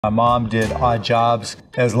My mom did odd jobs.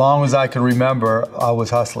 As long as I can remember, I was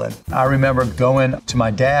hustling. I remember going to my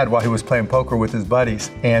dad while he was playing poker with his buddies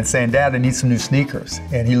and saying, "Dad, I need some new sneakers."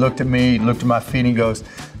 And he looked at me, looked at my feet, and he goes,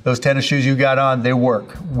 "Those tennis shoes you got on, they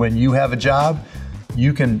work. When you have a job,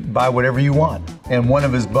 you can buy whatever you want." And one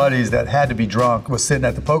of his buddies that had to be drunk was sitting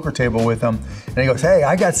at the poker table with him. And he goes, "Hey,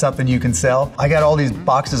 I got something you can sell. I got all these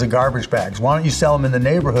boxes of garbage bags. Why don't you sell them in the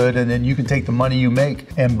neighborhood and then you can take the money you make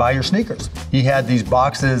and buy your sneakers?" He had these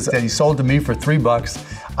boxes that he sold to me for $3.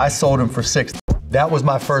 I sold them for $6. That was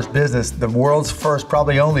my first business, the world's first,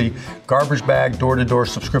 probably only, garbage bag door-to-door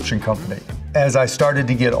subscription company. As I started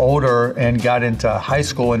to get older and got into high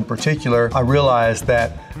school in particular, I realized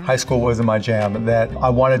that high school wasn't my jam, that I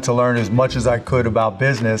wanted to learn as much as I could about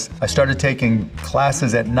business. I started taking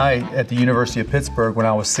classes at night at the University of Pittsburgh when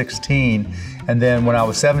I was 16. And then when I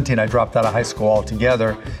was 17, I dropped out of high school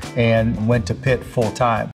altogether and went to Pitt full time.